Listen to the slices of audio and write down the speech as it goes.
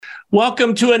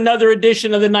Welcome to another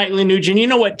edition of the Nightly Nuge. And you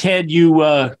know what, Ted? You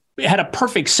had a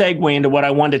perfect segue into what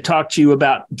I wanted to talk to you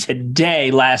about today,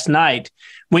 last night,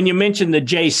 when you mentioned the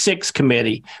J6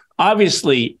 committee.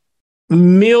 Obviously,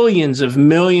 millions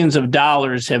of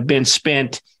dollars have been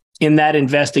spent in that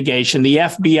investigation. The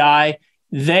FBI,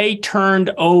 they turned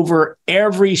over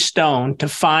every stone to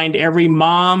find every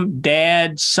mom,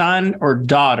 dad, son, or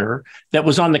daughter that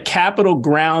was on the Capitol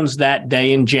grounds that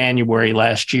day in January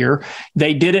last year.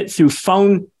 They did it through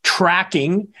phone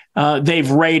tracking.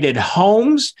 They've raided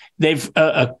homes. They've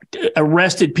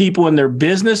arrested people in their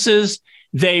businesses.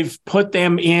 They've put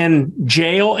them in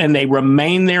jail, and they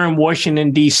remain there in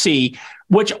Washington, D.C.,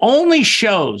 which only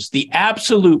shows the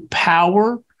absolute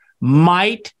power,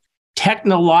 might,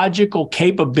 technological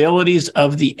capabilities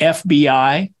of the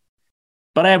FBI.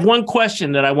 But I have one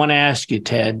question that I want to ask you,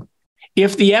 Ted.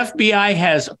 If the FBI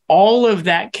has all of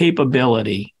that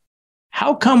capability,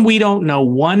 how come we don't know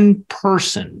one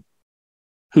person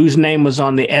whose name was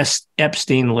on the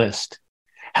Epstein list?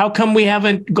 How come we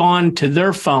haven't gone to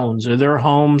their phones or their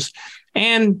homes?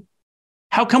 And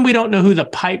how come we don't know who the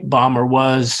pipe bomber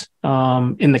was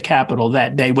in the Capitol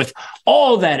that day with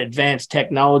all that advanced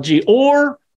technology?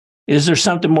 Or is there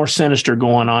something more sinister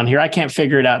going on here? I can't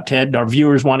figure it out, Ted. Our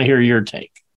viewers want to hear your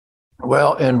take.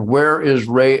 Well, and where is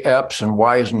Ray Epps, and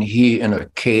why isn't he in a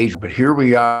cage? But here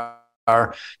we are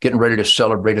getting ready to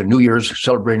celebrate a New Year's,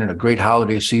 celebrating a great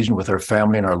holiday season with our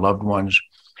family and our loved ones,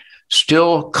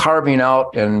 still carving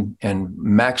out and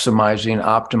maximizing,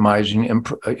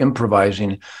 optimizing,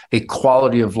 improvising a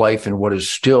quality of life in what is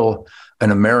still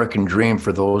an American dream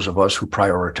for those of us who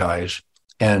prioritize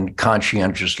and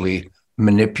conscientiously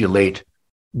manipulate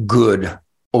good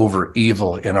over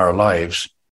evil in our lives.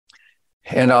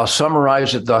 And I'll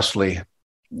summarize it thusly.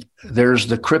 There's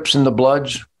the Crips and the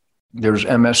Bloods. There's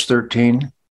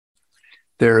MS-13.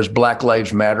 There's Black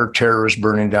Lives Matter, terrorists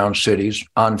burning down cities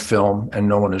on film, and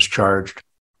no one is charged.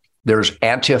 There's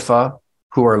Antifa,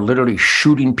 who are literally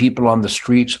shooting people on the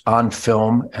streets on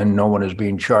film, and no one is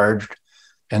being charged.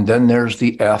 And then there's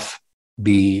the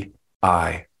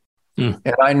FBI.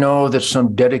 And I know that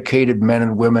some dedicated men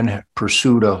and women have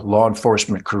pursued a law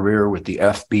enforcement career with the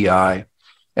FBI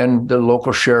and the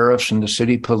local sheriffs and the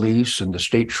city police and the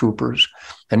state troopers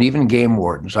and even game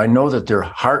wardens. I know that their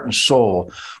heart and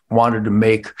soul wanted to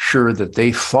make sure that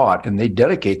they fought and they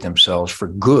dedicate themselves for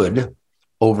good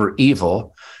over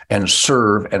evil and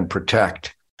serve and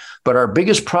protect. But our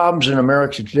biggest problems in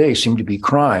America today seem to be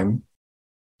crime.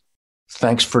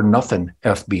 Thanks for nothing,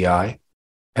 FBI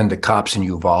and the cops in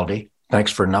Uvalde. Thanks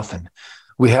for nothing.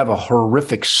 We have a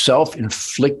horrific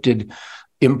self-inflicted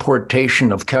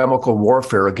importation of chemical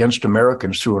warfare against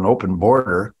Americans through an open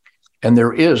border. And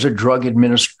there is a Drug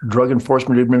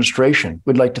Enforcement Administration.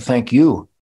 We'd like to thank you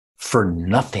for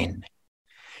nothing.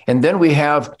 And then we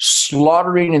have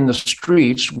slaughtering in the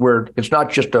streets where it's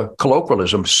not just a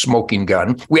colloquialism, smoking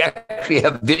gun. We actually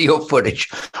have video footage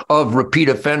of repeat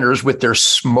offenders with their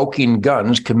smoking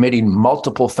guns committing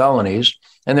multiple felonies.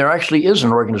 And there actually is an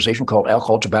organization called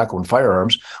Alcohol, Tobacco, and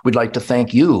Firearms. We'd like to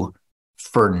thank you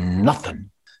for nothing.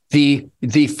 The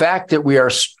fact that we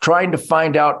are trying to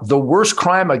find out the worst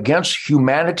crime against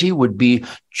humanity would be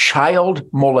child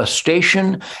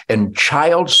molestation and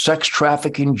child sex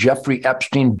trafficking, Jeffrey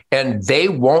Epstein, and they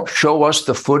won't show us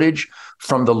the footage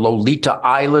from the Lolita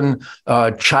Island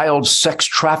child sex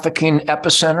trafficking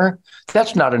epicenter.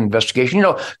 That's not an investigation. You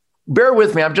know, bear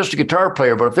with me, I'm just a guitar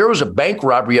player, but if there was a bank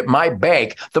robbery at my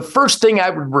bank, the first thing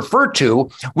I would refer to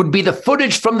would be the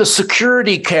footage from the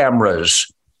security cameras.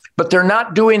 But they're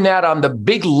not doing that on the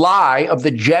big lie of the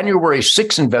January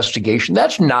 6th investigation.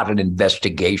 That's not an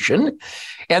investigation.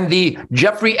 And the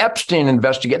Jeffrey Epstein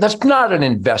investigation, that's not an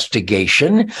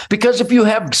investigation. Because if you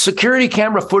have security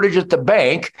camera footage at the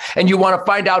bank and you want to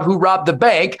find out who robbed the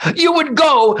bank, you would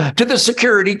go to the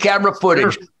security camera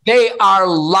footage. They are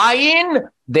lying,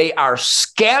 they are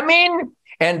scamming,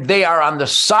 and they are on the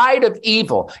side of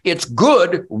evil. It's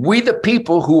good, we the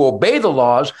people who obey the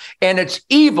laws, and it's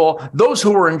evil, those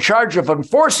who are in charge of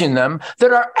enforcing them,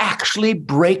 that are actually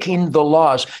breaking the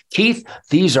laws. Keith,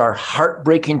 these are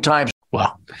heartbreaking times.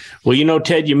 Well, you know,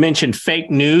 Ted, you mentioned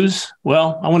fake news.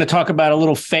 Well, I want to talk about a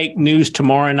little fake news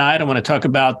tomorrow night. I want to talk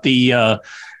about the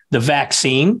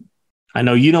vaccine. I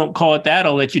know you don't call it that.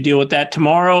 I'll let you deal with that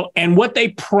tomorrow. And what they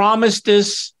promised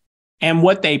us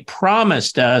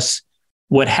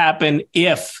would happen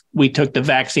if we took the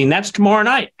vaccine. That's tomorrow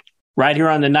night, right here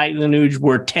on the Nightly Nuge,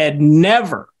 where Ted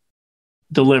never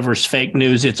delivers fake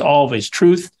news. It's always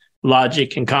truth,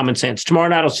 logic, and common sense. Tomorrow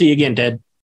night, I'll see you again, Ted.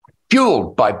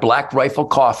 Fueled by Black Rifle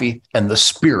Coffee and the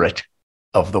spirit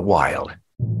of the wild.